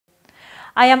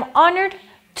I am honored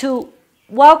to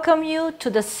welcome you to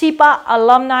the SIPA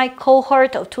alumni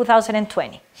cohort of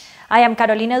 2020. I am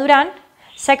Carolina Durán,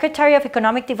 Secretary of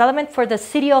Economic Development for the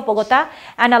City of Bogotá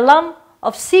and alum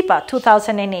of SIPA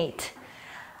 2008.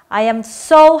 I am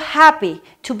so happy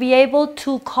to be able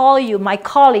to call you my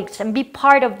colleagues and be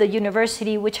part of the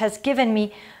university which has given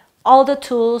me all the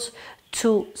tools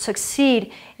to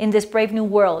succeed in this brave new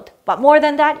world. But more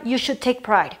than that, you should take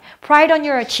pride. Pride on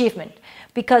your achievement,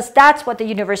 because that's what the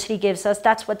university gives us,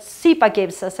 that's what SIPA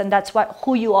gives us, and that's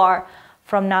who you are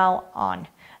from now on.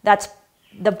 That's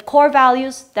the core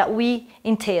values that we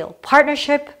entail: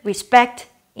 partnership, respect,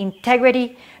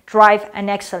 integrity, drive, and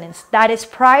excellence. That is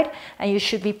pride, and you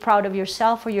should be proud of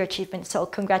yourself for your achievements. So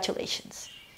congratulations.